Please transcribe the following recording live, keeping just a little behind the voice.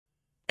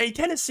A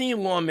Tennessee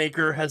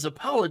lawmaker has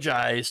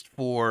apologized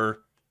for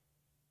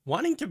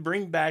wanting to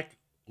bring back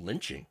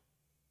lynching.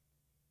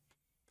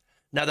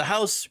 Now, the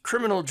House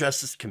Criminal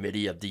Justice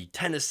Committee of the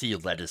Tennessee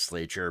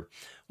legislature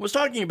was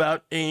talking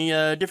about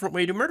a different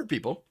way to murder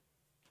people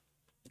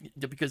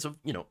because of,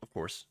 of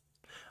course,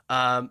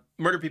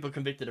 murder people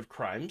convicted of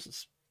crimes.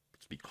 Let's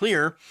be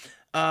clear.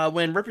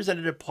 When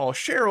Representative Paul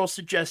Sherrell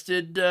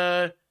suggested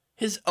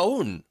his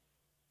own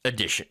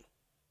addition.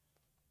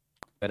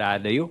 Good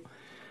idea.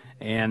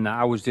 And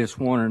I was just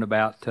wondering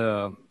about,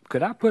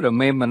 could I put an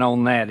amendment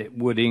on that? It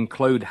would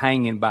include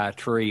hanging by a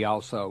tree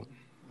also.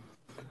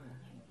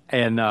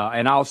 And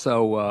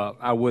also,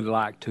 I would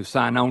like to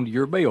sign on to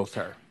your bill,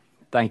 sir.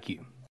 Thank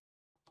you.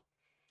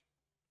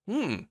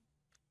 Talking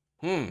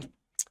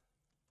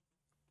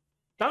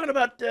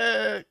about,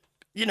 killing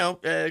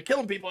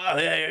people. Oh,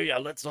 yeah.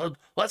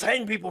 Let's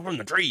hang people from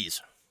the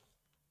trees.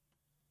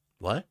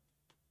 What?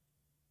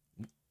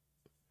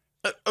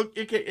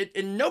 Okay,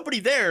 and nobody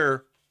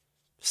there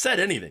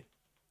said anything.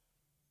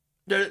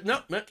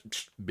 No,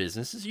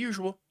 business as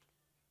usual.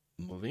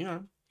 Moving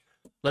on.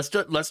 Let's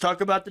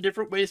talk about the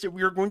different ways that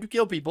we are going to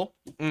kill people.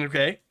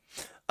 Okay.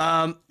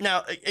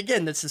 Now,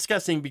 again, that's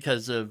disgusting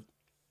because of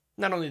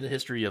not only the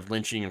history of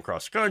lynching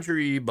across the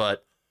country,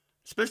 but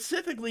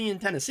specifically in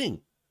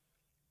Tennessee.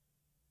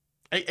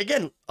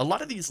 Again, a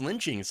lot of these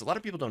lynchings, a lot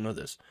of people don't know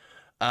this,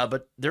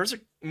 but there's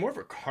more of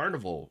a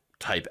carnival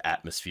type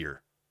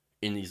atmosphere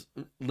in these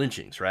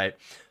lynchings, right?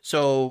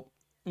 So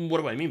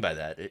what do I mean by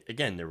that?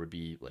 Again, there would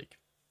be like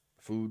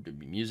food, there'd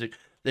be music.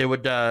 They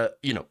would,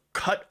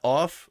 cut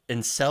off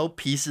and sell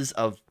pieces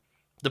of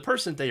the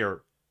person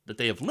that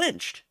they have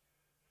lynched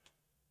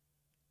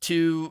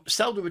to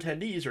sell to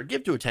attendees or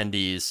give to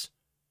attendees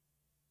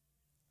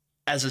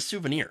as a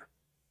souvenir.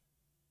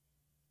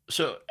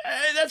 So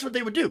that's what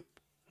they would do.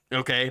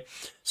 Okay.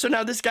 So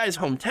now this guy's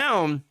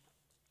hometown,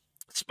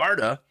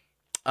 Sparta,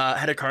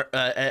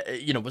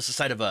 was the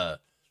site of a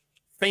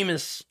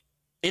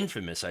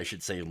infamous, I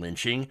should say,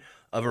 lynching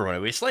of a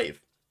runaway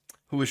slave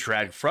who was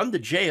dragged from the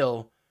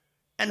jail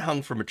and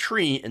hung from a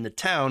tree in the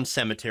town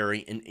cemetery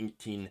in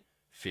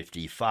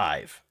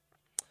 1855.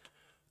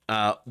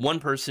 One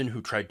person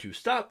who tried to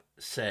stop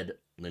said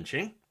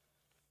lynching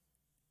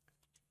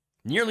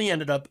nearly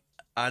ended up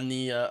on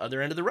the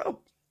other end of the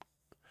rope.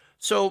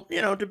 So,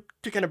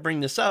 to kind of bring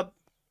this up,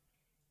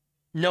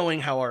 knowing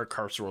how our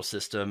carceral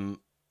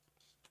system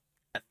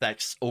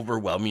affects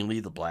overwhelmingly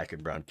the black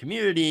and brown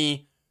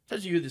community,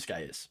 tells you who this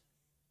guy is.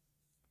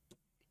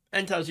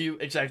 And tells you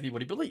exactly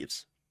what he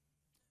believes.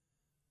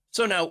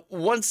 So now,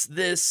 once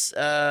his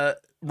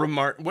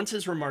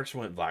remarks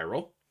went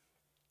viral,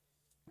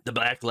 the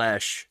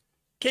backlash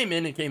came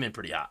in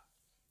pretty hot.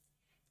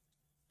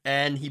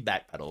 And he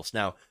backpedals.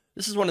 Now,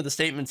 this is one of the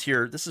statements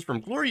here. This is from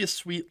Gloria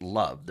Sweet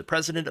Love, the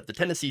president of the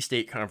Tennessee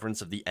State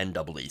Conference of the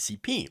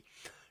NAACP.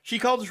 She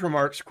called his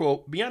remarks,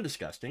 quote, beyond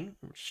disgusting,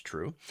 which is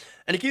true,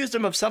 and accused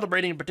him of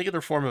celebrating a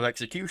particular form of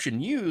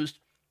execution used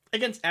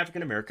against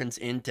African Americans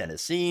in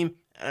Tennessee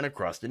and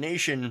across the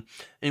nation,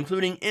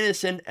 including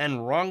innocent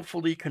and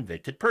wrongfully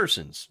convicted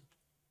persons.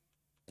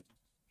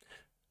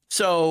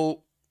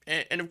 So,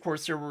 and of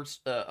course, there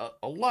was a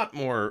lot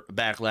more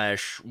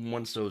backlash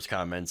once those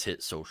comments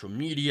hit social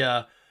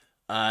media.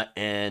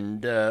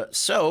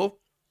 So,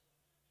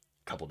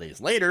 a couple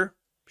days later,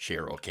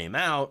 Sherrell came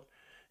out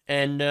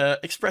and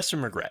expressed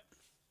some regret.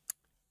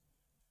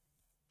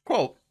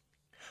 Quote,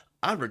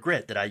 I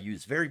regret that I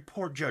used very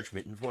poor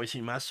judgment in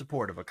voicing my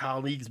support of a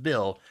colleague's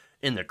bill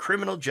in the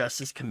Criminal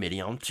Justice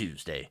Committee on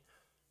Tuesday.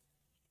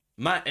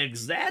 My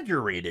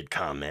exaggerated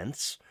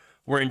comments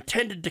were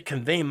intended to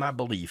convey my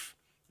belief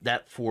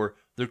that for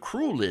the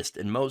cruelest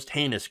and most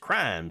heinous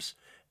crimes,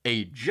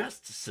 a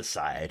just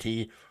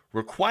society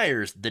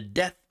requires the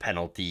death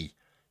penalty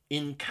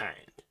in kind.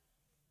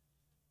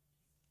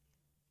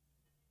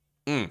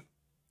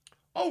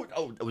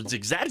 Oh, it was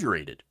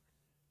exaggerated.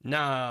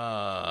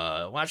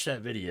 Nah, watch that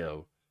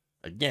video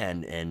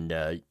again,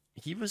 and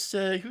he was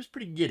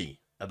pretty giddy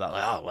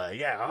about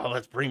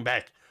let's bring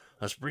back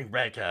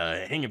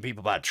hanging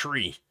people by a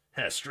tree,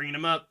 stringing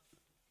them up.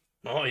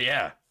 Oh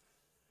yeah,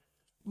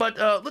 but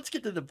let's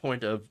get to the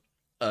point of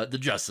the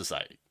Just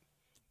Society.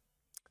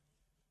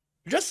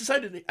 Just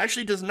Society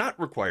actually does not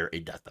require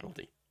a death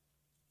penalty.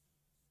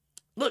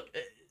 Look,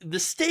 the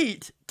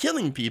state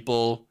killing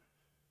people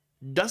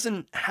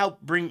doesn't help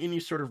bring any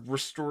sort of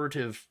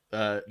restorative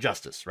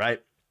justice,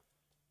 right?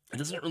 It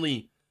doesn't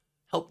really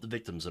help the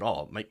victims at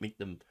all. It might make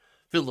them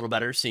feel a little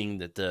better seeing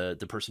that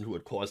the person who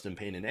had caused them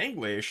pain and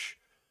anguish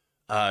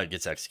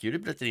gets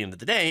executed. But at the end of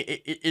the day,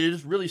 it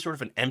is really sort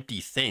of an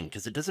empty thing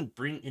because it doesn't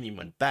bring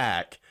anyone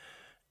back.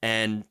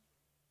 And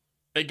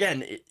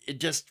again, it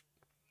just...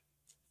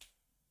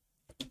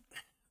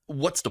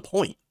 What's the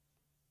point?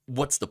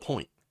 What's the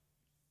point?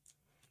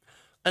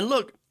 And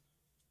look,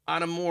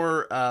 on a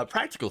more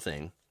practical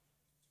thing,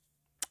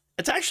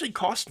 it's actually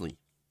costly.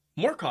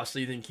 More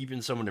costly than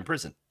keeping someone in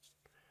prison.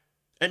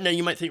 And now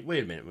you might think,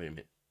 wait a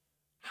minute.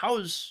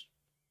 How's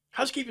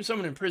keeping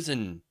someone in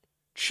prison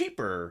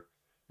cheaper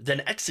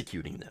than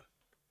executing them?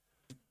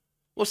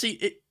 Well,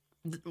 see,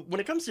 when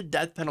it comes to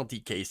death penalty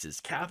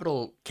cases,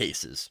 capital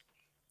cases,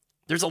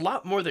 there's a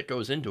lot more that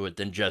goes into it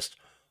than just,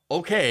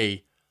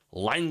 okay,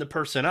 line the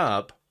person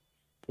up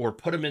or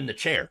put them in the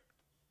chair.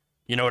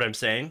 You know what I'm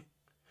saying?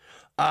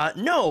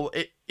 No,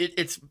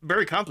 it's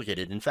very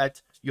complicated. In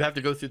fact, you have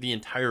to go through the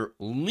entire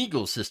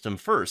legal system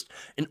first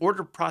in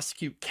order to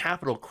prosecute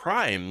capital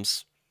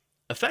crimes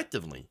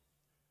effectively.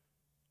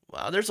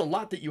 Well, there's a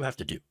lot that you have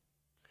to do,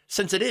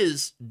 since it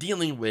is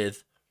dealing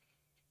with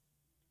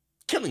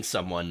killing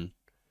someone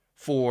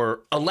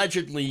for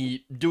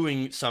allegedly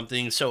doing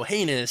something so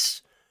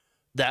heinous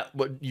that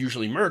would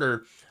usually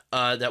murder,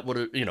 that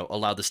would,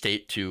 allow the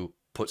state to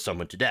put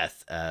someone to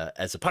death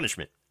as a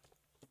punishment.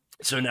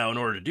 So now, in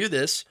order to do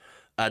this,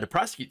 to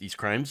prosecute these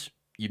crimes,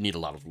 you need a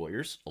lot of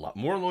lawyers, a lot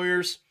more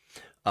lawyers,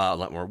 a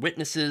lot more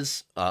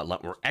witnesses, a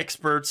lot more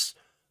experts,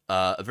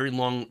 a very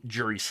long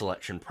jury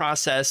selection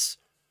process,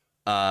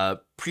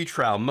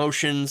 pretrial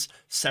motions,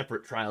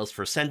 separate trials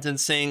for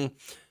sentencing.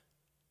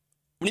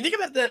 When you think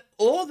about that,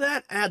 all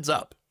that adds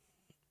up.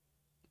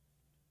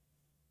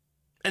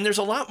 And there's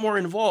a lot more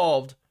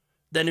involved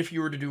than if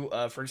you were to do,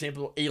 for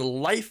example, a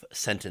life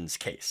sentence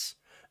case.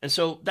 And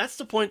so that's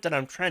the point that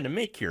I'm trying to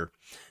make here,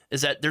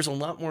 is that there's a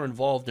lot more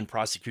involved in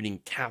prosecuting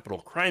capital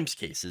crimes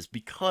cases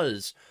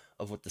because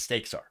of what the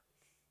stakes are.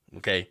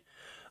 Okay.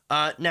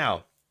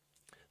 Now,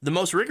 the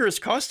most rigorous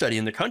cost study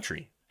in the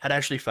country had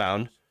actually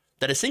found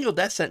that a single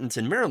death sentence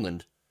in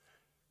Maryland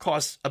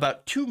costs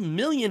about $2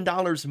 million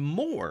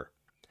more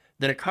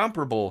than a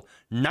comparable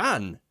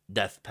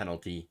non-death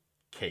penalty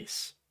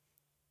case.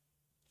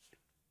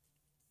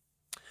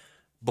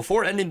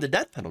 Before ending the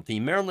death penalty,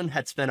 Maryland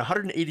had spent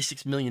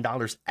 $186 million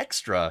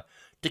extra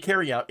to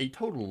carry out a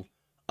total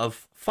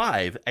of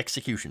 5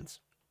 executions.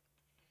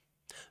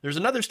 There's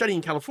another study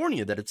in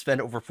California that had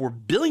spent over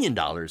 $4 billion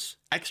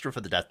extra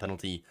for the death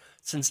penalty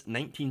since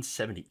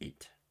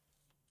 1978.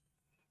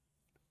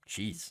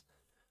 Jeez.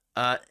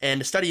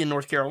 And a study in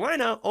North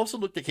Carolina also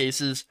looked at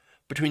cases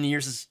between the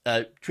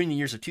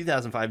years of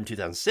 2005 and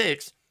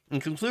 2006 and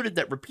concluded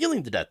that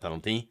repealing the death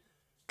penalty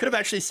could have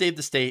actually saved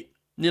the state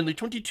nearly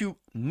 $22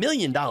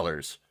 million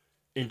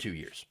in 2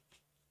 years.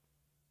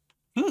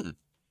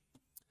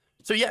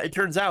 So yeah, it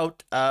turns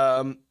out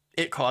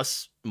it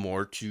costs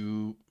more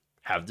to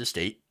have the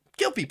state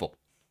kill people.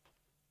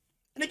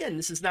 And again,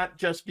 this is not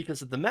just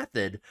because of the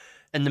method.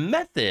 And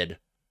the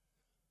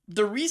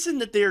reason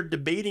that they're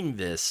debating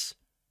this,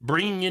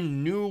 bringing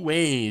in new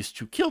ways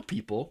to kill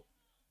people,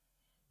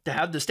 to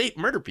have the state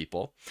murder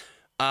people,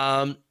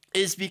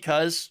 is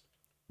because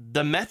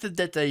the method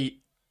that they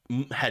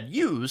had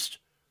used,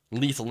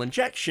 lethal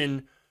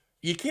injection,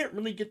 you can't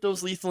really get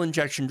those lethal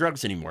injection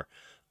drugs anymore.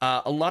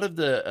 A lot of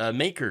the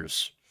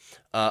makers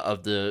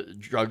of the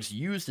drugs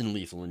used in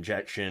lethal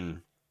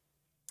injection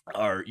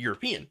are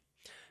European,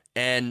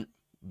 and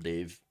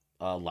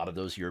a lot of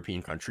those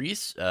European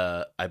countries,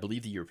 I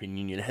believe the European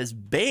Union has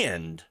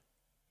banned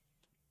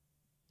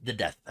the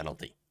death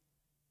penalty.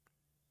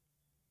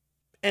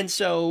 And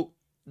so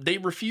they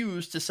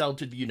refuse to sell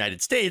to the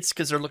United States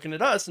because they're looking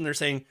at us and they're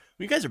saying,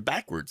 well, you guys are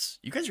backwards.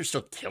 You guys are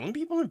still killing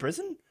people in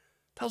prison? What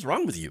the hell's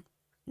wrong with you?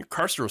 Your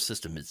carceral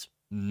system is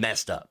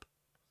messed up.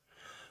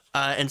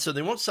 And so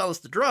they won't sell us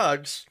the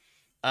drugs.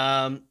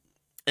 And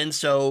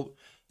so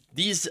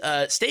these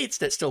states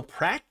that still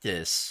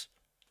practice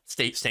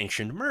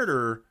state-sanctioned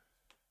murder,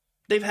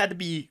 they've had to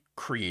be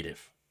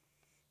creative.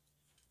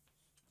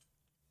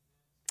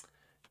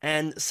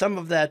 And some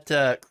of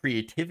that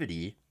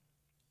creativity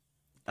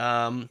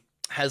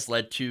has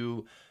led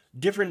to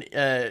different,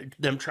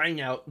 them trying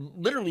out,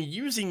 literally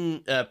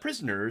using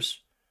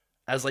prisoners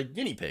as like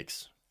guinea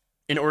pigs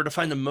in order to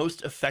find the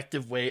most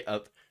effective way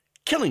of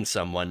killing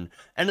someone,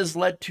 and has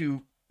led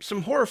to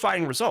some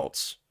horrifying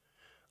results.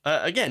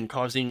 Again,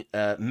 causing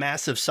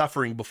massive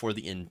suffering before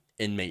the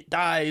inmate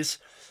dies.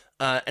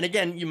 And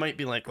again, you might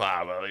be like,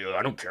 wow, well,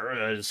 I don't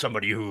care.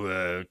 Somebody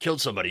who killed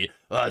somebody,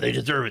 they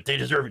deserve it. They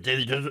deserve it.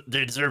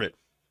 They deserve it.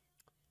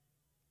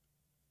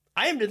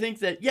 I am to think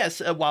that,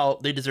 yes, while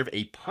they deserve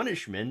a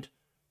punishment,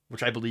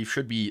 which I believe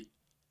should be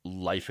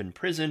life in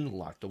prison,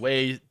 locked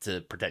away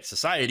to protect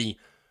society,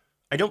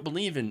 I don't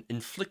believe in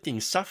inflicting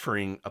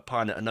suffering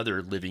upon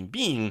another living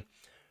being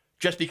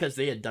just because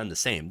they had done the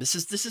same. This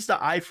is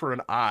the eye for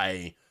an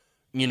eye,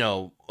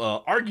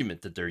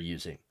 argument that they're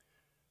using,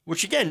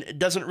 which again, it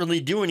doesn't really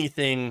do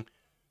anything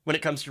when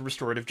it comes to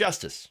restorative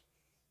justice.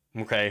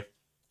 Okay.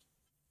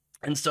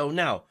 And so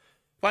now,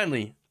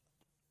 finally,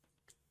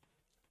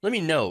 let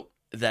me note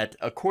that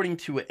according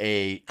to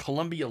a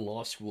Columbia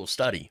Law School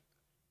study,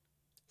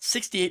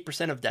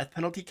 68% of death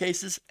penalty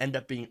cases end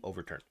up being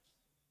overturned.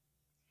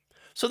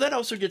 So that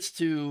also gets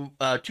to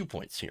 2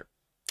 points here.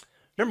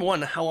 Number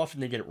one, how often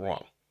they get it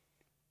wrong.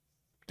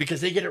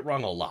 Because they get it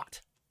wrong a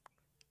lot.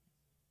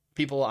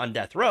 People on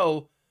death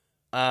row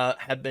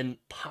have been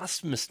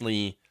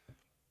posthumously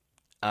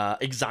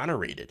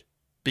exonerated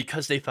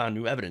because they found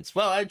new evidence.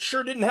 Well, it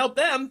sure didn't help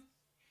them.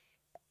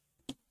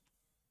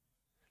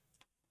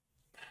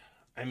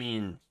 I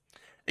mean,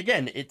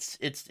 again,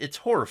 it's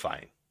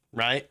horrifying.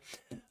 right?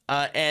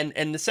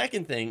 And the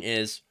second thing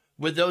is,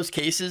 with those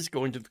cases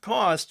going to the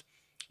cost,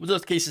 with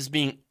those cases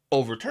being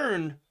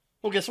overturned,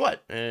 well, guess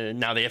what?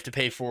 Now they have to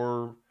pay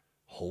for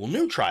a whole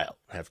new trial,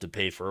 have to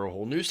pay for a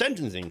whole new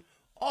sentencing,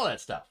 all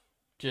that stuff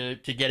to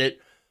get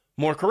it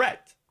more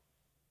correct.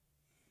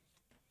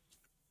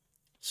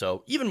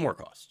 So even more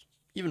cost,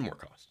 even more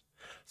cost.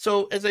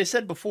 So as I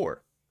said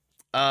before,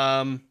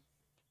 what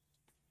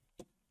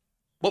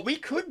we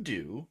could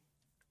do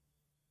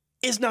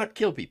is not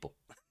kill people.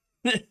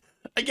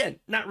 Again,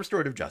 not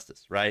restorative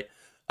justice, right?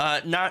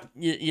 Not,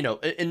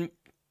 and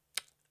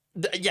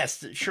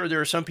yes, sure,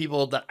 there are some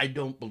people that I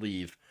don't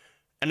believe,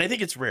 and I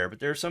think it's rare, but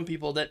there are some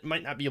people that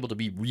might not be able to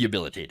be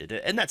rehabilitated,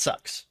 and that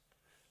sucks.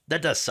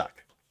 That does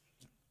suck.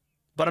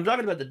 But I'm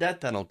talking about the death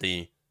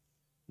penalty.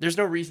 There's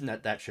no reason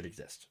that that should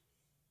exist.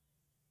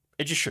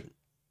 It just shouldn't.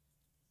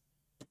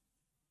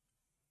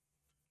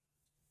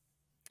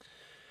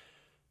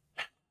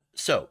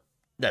 So,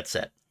 that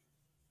said,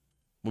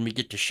 when we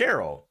get to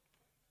Sherrell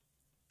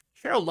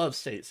loves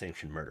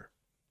state-sanctioned murder,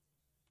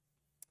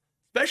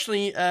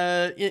 especially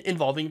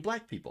involving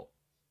black people.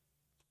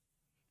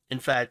 In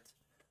fact,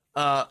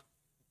 I'm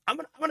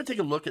gonna take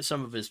a look at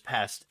some of his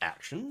past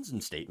actions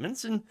and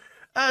statements and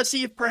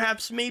see if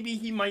perhaps maybe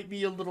he might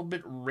be a little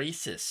bit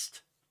racist.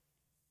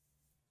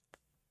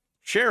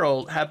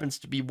 Sherrell happens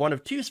to be one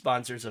of two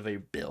sponsors of a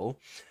bill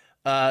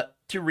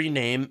to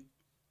rename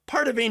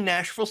part of a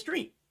Nashville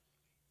street.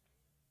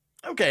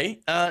 Okay,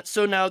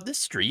 so now this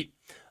street,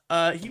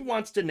 he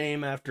wants to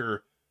name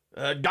after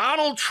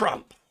Donald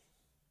Trump.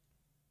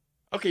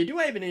 Okay, do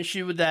I have an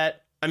issue with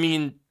that? I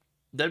mean,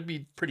 that'd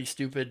be pretty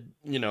stupid,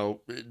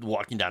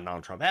 walking down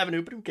Donald Trump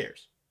Avenue, but who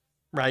cares?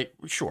 Right?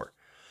 Sure.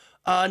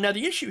 Now,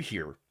 the issue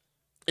here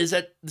is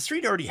that the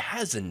street already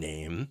has a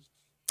name.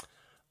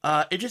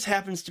 It just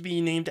happens to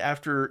be named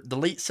after the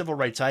late civil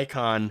rights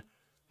icon,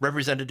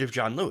 Representative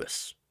John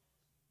Lewis.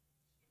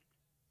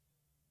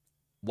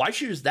 Why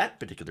choose that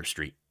particular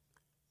street?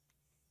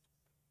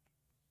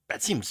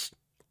 That seems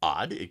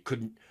odd. It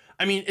couldn't...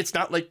 I mean, it's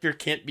not like there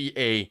can't be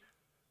a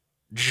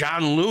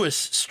John Lewis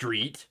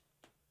Street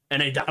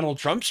and a Donald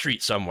Trump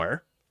Street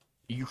somewhere.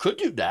 You could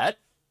do that.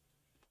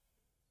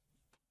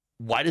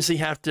 Why does he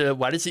have to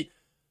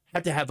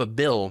have a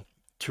bill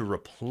to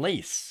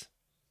replace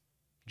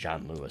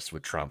John Lewis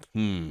with Trump?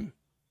 I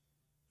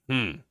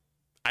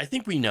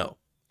think we know.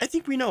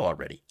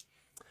 Already.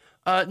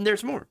 And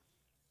there's more.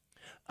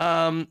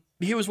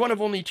 He was one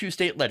of only two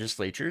state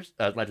legislators,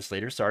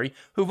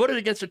 who voted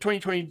against a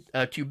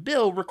 2022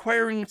 bill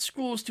requiring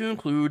schools to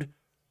include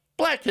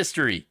Black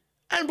history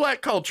and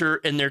Black culture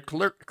in their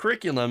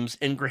curriculums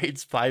in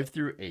grades 5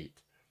 through 8.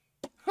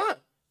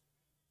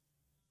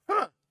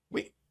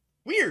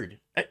 Weird.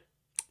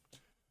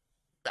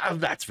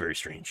 That's very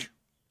strange.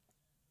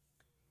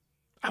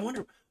 I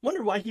wonder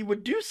why he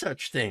would do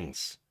such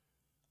things.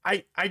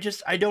 I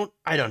don't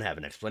have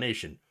an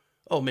explanation.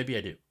 Oh, maybe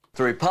I do.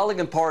 The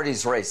Republican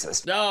Party's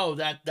racist. No,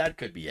 that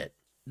could be it.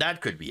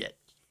 That could be it.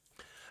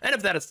 And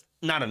if that is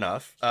not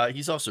enough,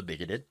 he's also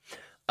bigoted.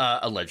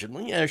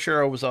 Allegedly,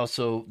 Sherrell was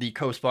also the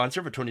co-sponsor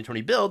of a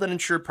 2020 bill that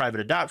ensured private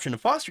adoption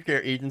and foster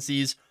care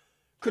agencies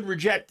could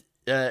reject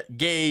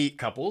gay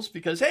couples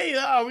because, hey,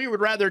 we would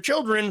rather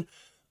children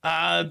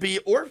be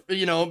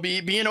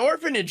in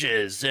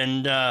orphanages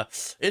and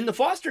in the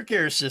foster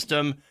care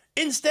system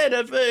instead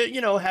of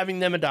having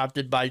them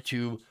adopted by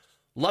two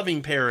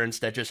loving parents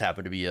that just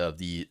happen to be of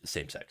the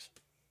same sex.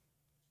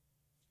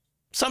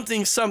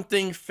 Something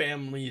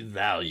family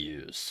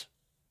values.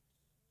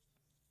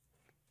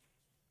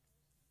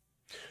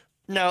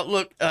 Now,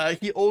 look,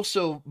 he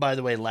also, by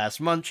the way, last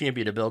month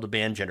championed a bill to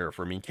ban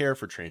gender-affirming care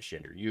for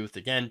transgender youth.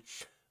 Again,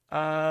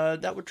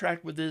 that would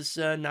track with his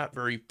not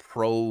very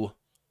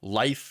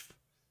pro-life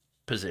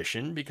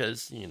position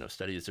because,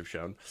 studies have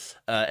shown,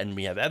 and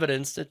we have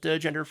evidence that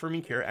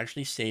gender-affirming care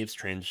actually saves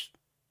trans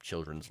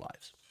children's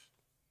lives.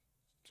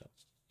 So,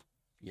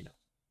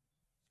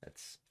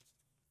 that's...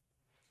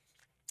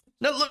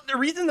 Now, look, the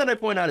reason that I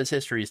point out his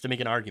history is to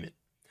make an argument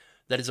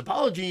that his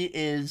apology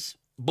is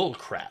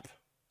bullcrap.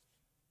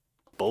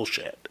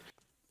 Bullshit.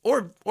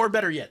 Or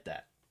better yet,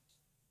 that.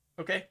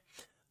 Okay?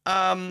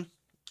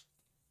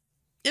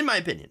 In my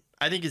opinion,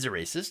 I think he's a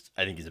racist.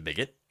 I think he's a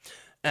bigot.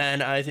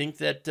 And I think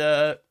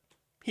that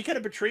he kind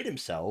of betrayed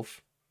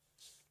himself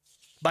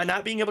by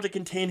not being able to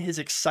contain his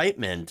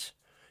excitement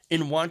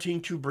in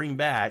wanting to bring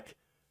back,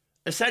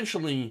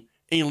 essentially,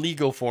 a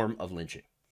legal form of lynching.